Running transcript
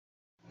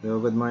So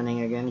good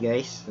morning again,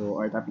 guys. So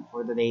our topic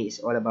for today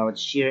is all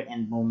about shear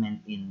and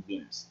moment in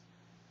beams.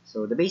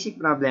 So the basic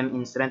problem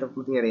in strength of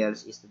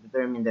materials is to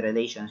determine the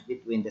relations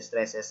between the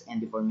stresses and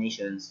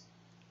deformations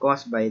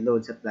caused by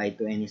loads applied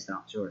to any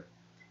structure.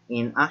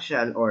 In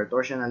axial or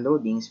torsional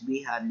loadings,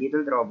 we had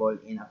little trouble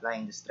in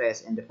applying the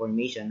stress and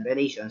deformation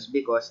relations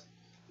because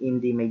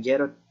in the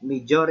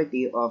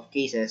majority of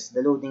cases,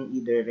 the loading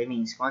either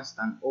remains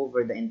constant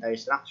over the entire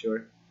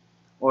structure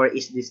or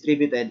is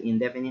distributed in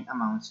definite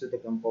amounts to the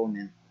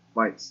component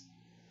parts.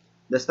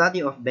 The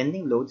study of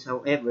bending loads,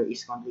 however,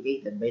 is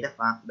complicated by the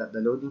fact that the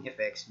loading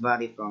effects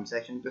vary from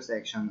section to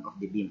section of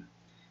the beam.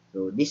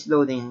 So these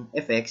loading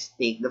effects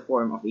take the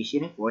form of a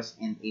shearing force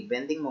and a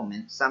bending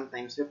moment,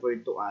 sometimes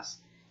referred to as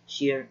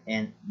shear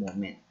and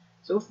moment.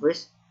 So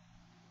first,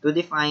 to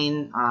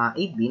define a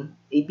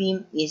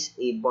beam is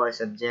a bar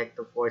subject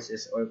to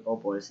forces or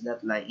couples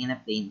that lie in a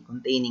plane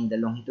containing the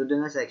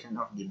longitudinal section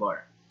of the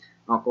bar.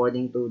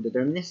 According to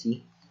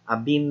determinacy, a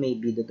beam may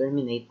be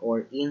determinate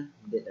or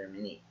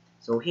indeterminate.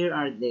 So here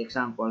are the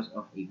examples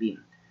of a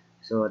beam.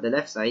 So at the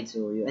left side,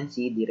 so you can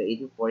see the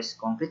radiating force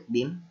concrete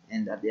beam,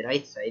 and at the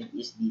right side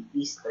is the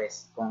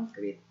pre-stressed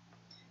concrete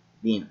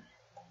beam.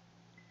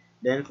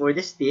 Then for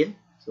the steel,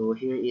 so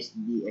here is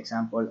the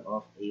example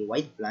of a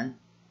wide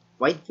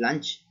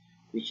flange,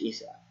 which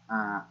is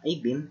a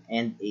beam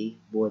and a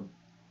board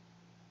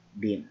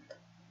beam.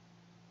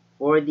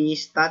 For the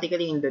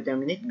statically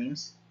indeterminate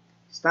beams,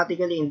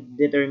 statically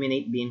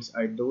indeterminate beams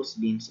are those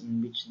beams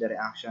in which the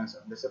reactions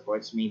of the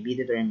supports may be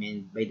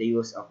determined by the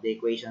use of the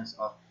equations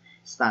of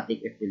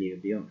static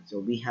equilibrium. So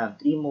we have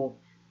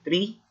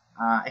three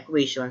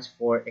equations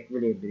for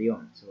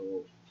equilibrium.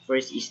 So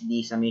first is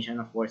the summation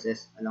of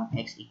forces along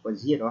x equals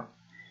 0,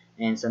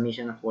 and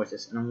summation of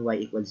forces along y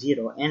equals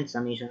 0, and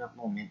summation of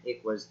moment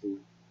equals to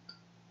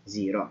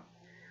 0.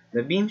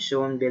 The beams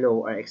shown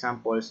below are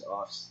examples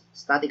of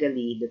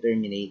statically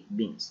determinate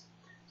beams.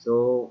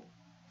 So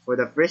for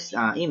the first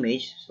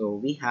image, so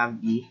we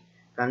have the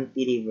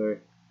cantilever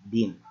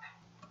beam.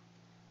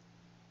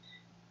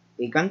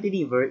 A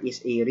cantilever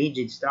is a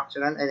rigid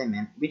structural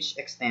element which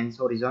extends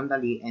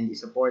horizontally and is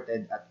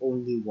supported at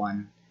only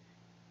one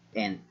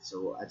end.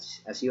 So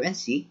as you can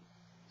see,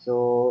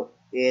 so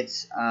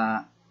its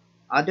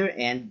other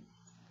end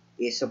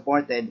is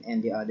supported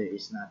and the other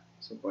is not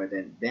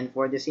supported. Then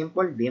for the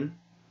simple beam,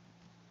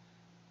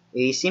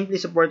 a simply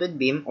supported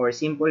beam or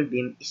simple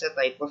beam is a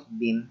type of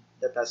beam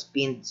that has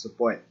pinned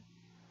support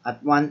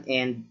at one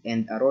end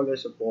and a roller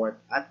support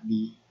at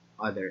the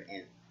other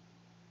end.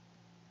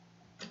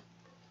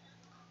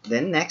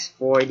 Then next,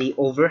 for the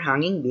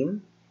overhanging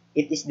beam,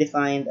 it is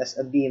defined as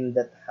a beam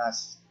that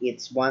has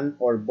its one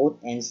or both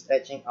ends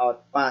stretching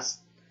out past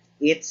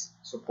its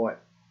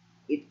support.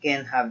 It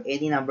can have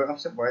any number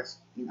of supports.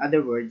 In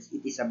other words,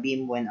 it is a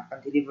beam when a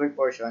cantilevered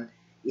portion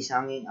is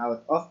hanging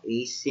out of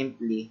a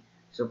simply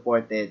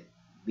supported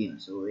beam.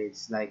 So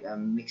it's like a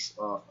mix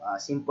of a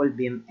simple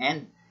beam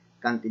and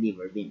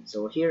cantilever beam.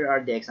 So here are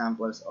the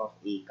examples of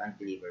a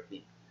cantilever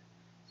beam.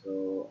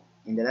 So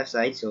in the left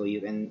side, so we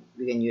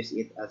can use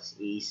it as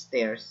a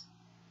stairs.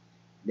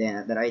 Then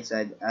at the right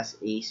side as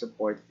a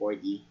support for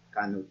the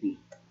canopy.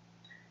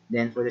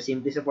 Then for the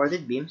simply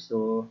supported beam,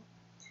 so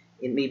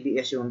it may be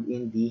assumed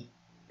in the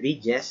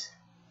ridges.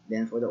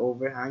 Then for the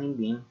overhanging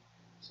beam,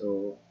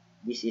 so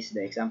this is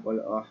the example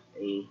of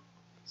a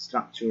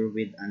structure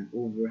with an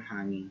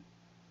overhanging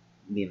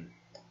beam.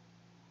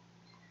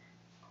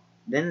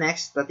 Then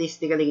next,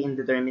 statistically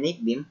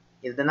indeterminate beam.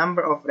 If the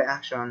number of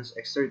reactions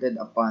exerted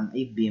upon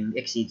a beam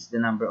exceeds the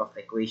number of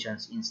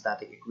equations in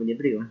static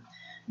equilibrium,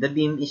 the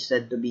beam is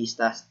said to be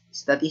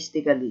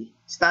statically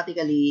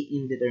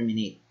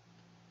indeterminate.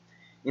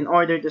 In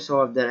order to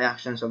solve the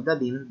reactions of the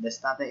beam, the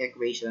static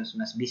equations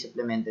must be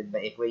supplemented by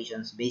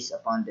equations based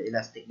upon the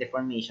elastic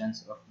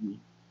deformations of the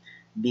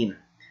beam.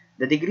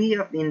 The degree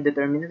of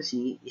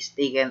indeterminacy is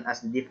taken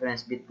as the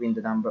difference between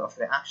the number of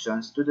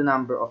reactions to the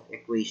number of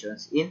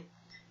equations in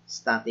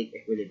static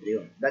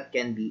equilibrium that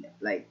can be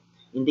applied.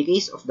 In the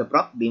case of the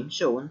prop beam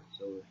shown,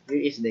 so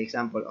here is the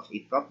example of a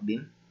prop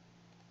beam.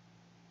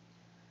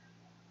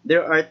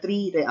 There are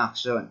three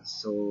reactions.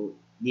 So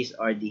these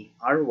are the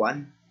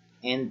R1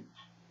 and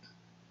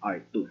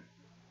R2.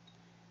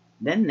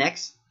 Then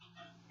next,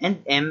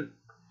 and M,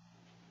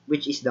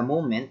 which is the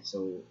moment.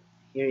 So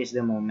here is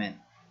the moment.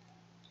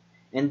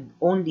 And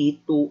only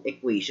two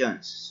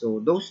equations.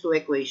 So those two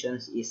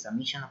equations is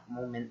summation of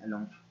moment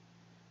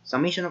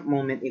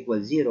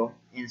equals 0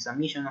 and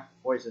summation of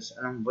forces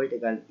along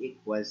vertical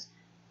equals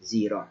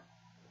 0.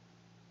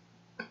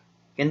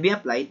 Can be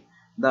applied.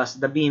 Thus,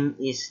 the beam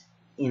is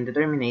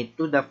indeterminate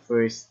to the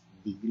first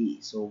degree.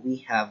 So we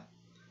have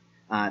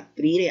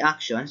three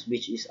reactions,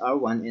 which is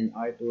R1 and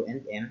R2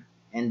 and M,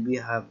 and we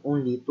have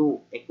only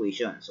two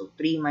equations. So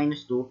 3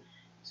 minus 2,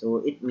 so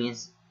it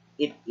means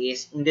it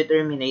is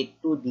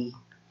indeterminate to the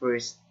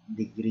first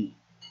degree.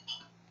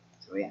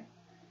 So yeah.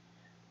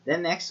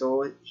 Then next,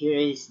 so here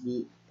is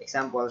the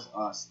examples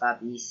of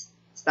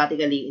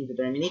statically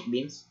indeterminate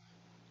beams.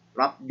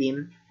 Prop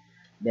beam.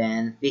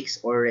 then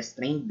fixed or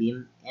restrained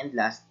beam, and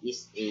last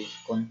is a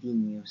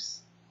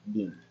continuous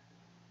beam.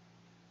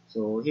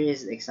 So here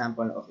is an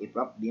example of a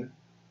prop beam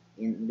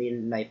in real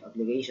life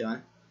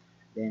application,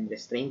 then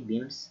restrained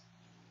beams,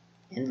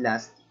 and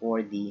last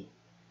for the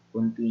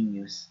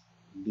continuous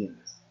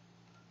beams.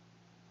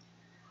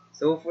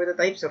 So for the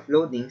types of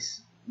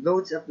loadings,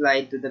 loads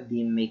applied to the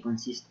beam may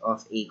consist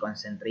of a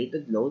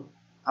concentrated load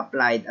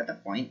applied at a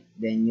point,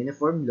 then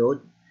uniform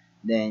load,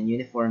 then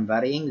uniform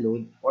varying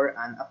load, or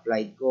an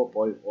applied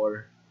couple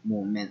or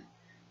moment.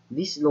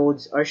 These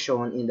loads are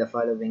shown in the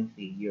following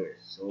figures.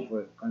 So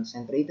for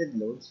concentrated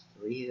loads,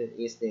 so here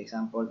is the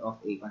example of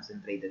a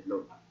concentrated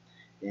load.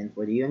 Then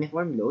for the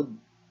uniform load,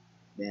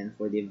 then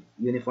for the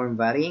uniform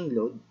varying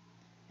load,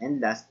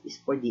 and last is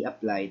for the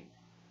applied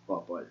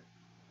couple.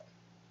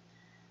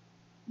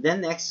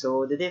 Then next,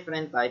 so the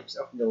different types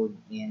of load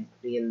in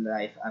real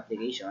life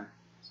application.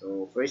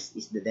 So first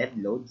is the dead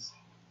loads.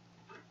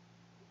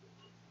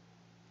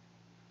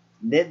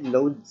 Dead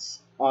loads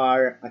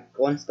are a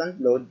constant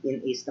load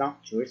in a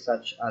structure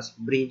such as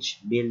bridge,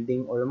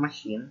 building, or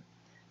machine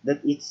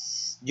that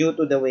is due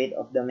to the weight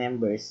of the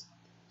members.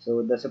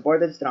 So the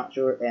supported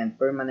structure and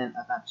permanent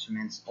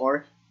attachments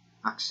or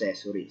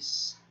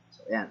accessories.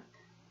 So yan.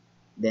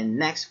 Then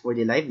next, for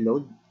the live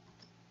load.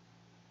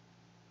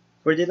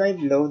 For the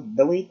live load,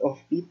 the weight of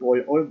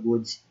people or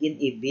goods in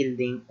a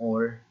building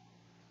or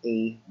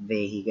a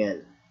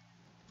vehicle.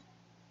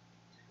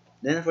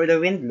 Then for the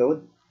wind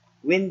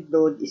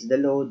load is the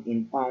load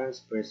in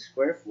pounds per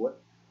square foot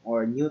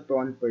or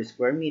newton per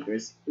square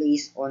meters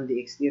placed on the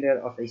exterior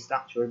of a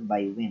structure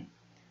by wind.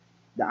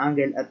 The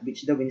angle at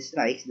which the wind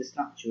strikes the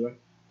structure,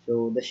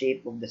 so the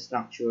shape of the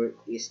structure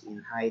is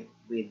in height,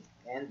 width,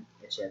 and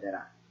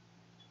etc.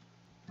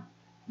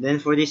 Then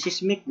for the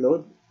seismic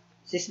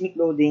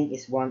loading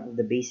is one of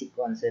the basic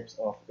concepts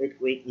of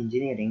earthquake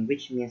engineering,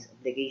 which means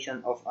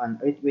application of an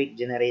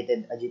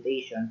earthquake-generated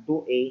agitation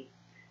to a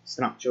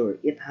structure.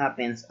 It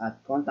happens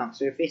at contact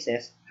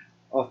surfaces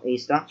of a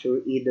structure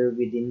either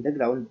within the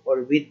ground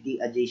or with the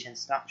adjacent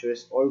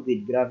structures or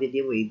with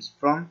gravity waves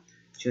from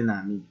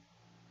tsunami.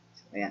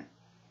 So, ayan.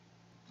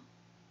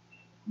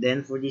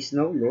 Then for the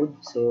snow load,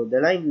 so the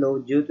live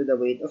load due to the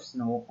weight of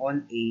snow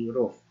on a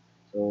roof.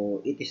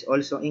 So it is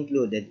also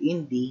included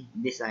in the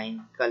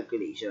design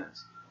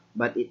calculations,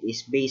 but it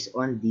is based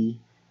on the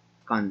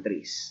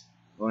countries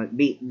or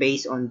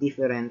based on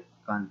different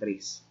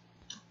countries.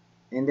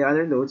 And the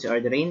other loads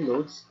are the rain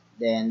loads,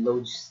 then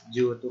loads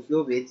due to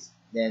fluids,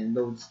 then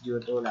loads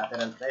due to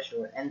lateral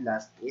pressure, and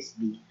last is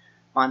the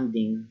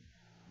ponding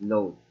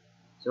load.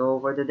 So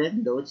for the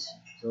dead loads,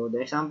 so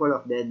the example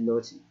of dead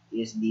loads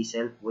is the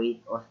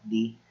self-weight of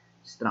the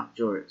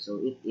structure. So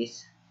it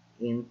is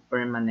in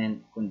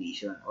permanent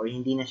condition or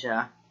hindi na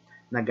siya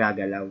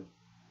nagagalaw.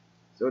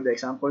 So the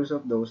examples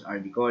of those are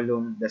the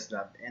column, the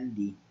slab, and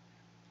the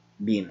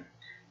beam.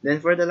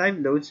 Then for the live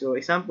loads, so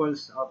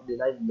examples of the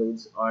live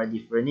loads are the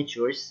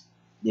furnitures,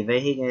 the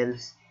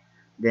vehicles,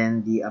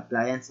 then the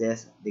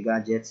appliances, the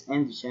gadgets,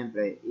 and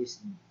syempre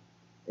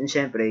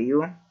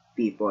yung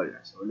people.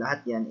 So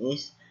lahat yan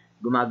is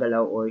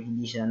gumagalaw or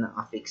hindi siya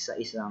na-affix sa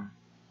isang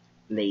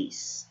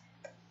place.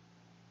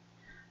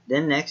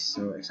 Then next,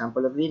 so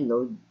example of wind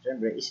load,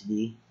 syempre is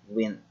the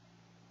wind.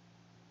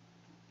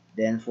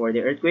 Then for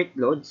the earthquake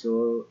load,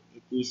 so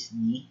it is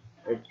the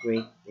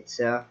earthquake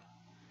itself.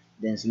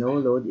 Then snow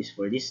load is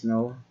for the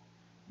snow.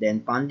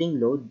 Then ponding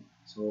load.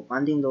 So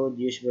ponding load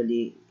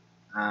usually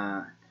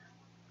a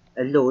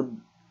load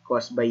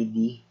caused by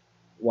the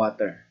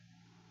water.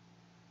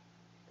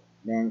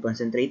 Then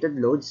concentrated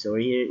load. So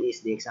here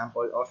is the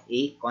example of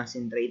a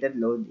concentrated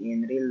load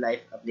in real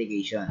life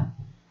application.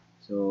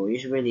 So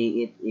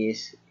usually it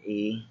is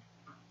a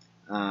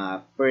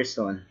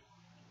person.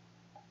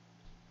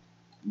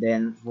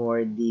 Then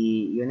for the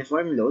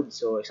uniform load,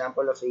 so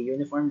example of a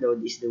uniform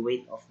load is the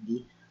weight of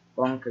the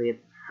concrete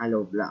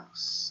hollow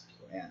blocks.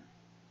 So, ayan.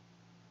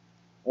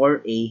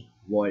 Or a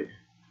wall.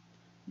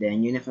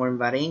 Then uniform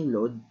varying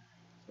load.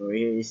 So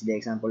here is the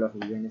example of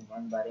a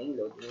uniform varying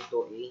load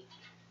into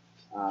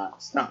a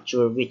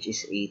structure which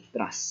is a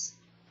truss.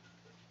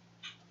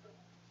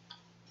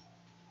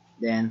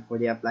 Then for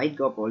the applied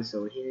couple,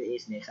 so here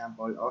is the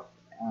example of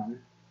an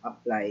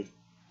applied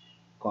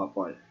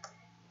couple.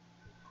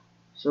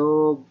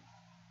 So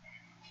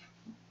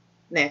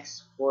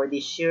next, for the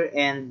shear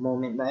and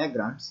moment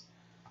diagrams,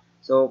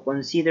 so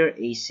consider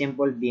a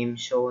simple beam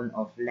shown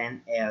of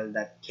length L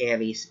that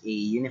carries a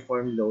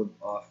uniform load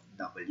of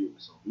W.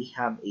 So we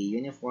have a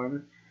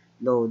uniform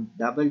load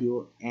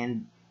W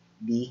and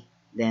the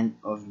length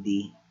of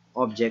the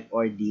object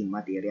or the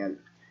material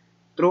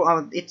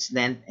throughout its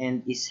length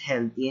and is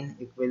held in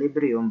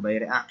equilibrium by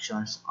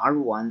reactions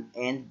R1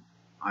 and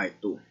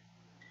R2.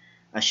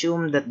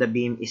 Assume that the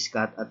beam is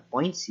cut at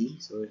point C,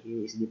 so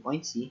here is the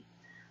point C,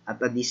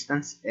 at a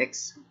distance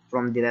x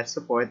from the left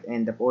support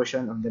and the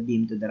portion of the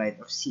beam to the right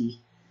of C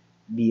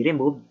be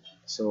removed.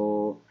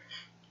 So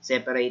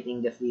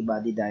separating the free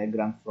body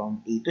diagram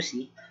from A to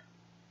C.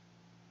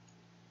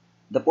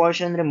 The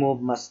portion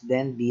removed must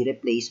then be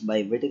replaced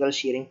by vertical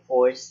shearing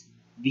force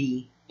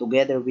V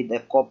together with a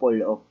couple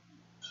of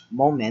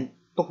moment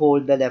to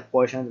hold the left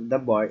portion of the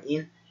bar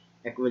in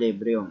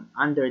equilibrium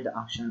under the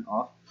action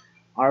of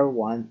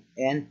R1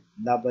 and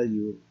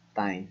W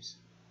times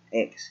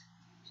X.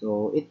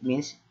 So, it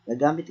means,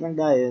 nagamit lang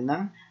tayo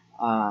ng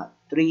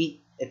three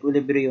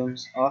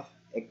equilibriums of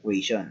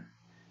equation,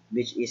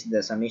 which is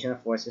the summation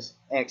of forces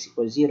X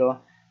equals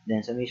 0,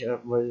 then summation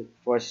of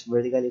force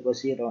vertical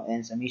equals 0,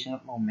 and summation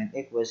of moment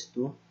equals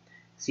to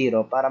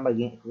 0 para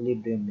maging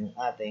equilibrium yung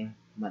ating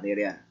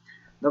material.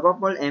 The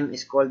couple M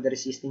is called the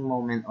resisting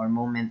moment or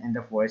moment, and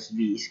the force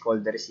V is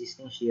called the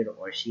resisting shear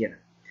or shear.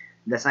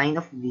 The sign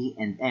of V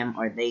and M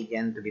are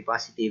taken to be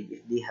positive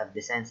if they have the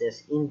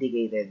senses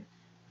indicated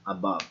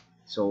above.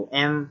 So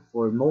M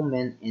for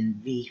moment and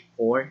V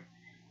for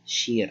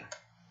shear.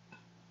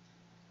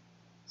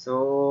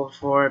 So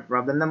for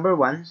problem number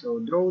 1, so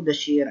draw the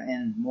shear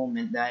and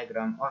moment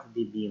diagram of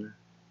the beam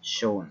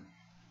shown.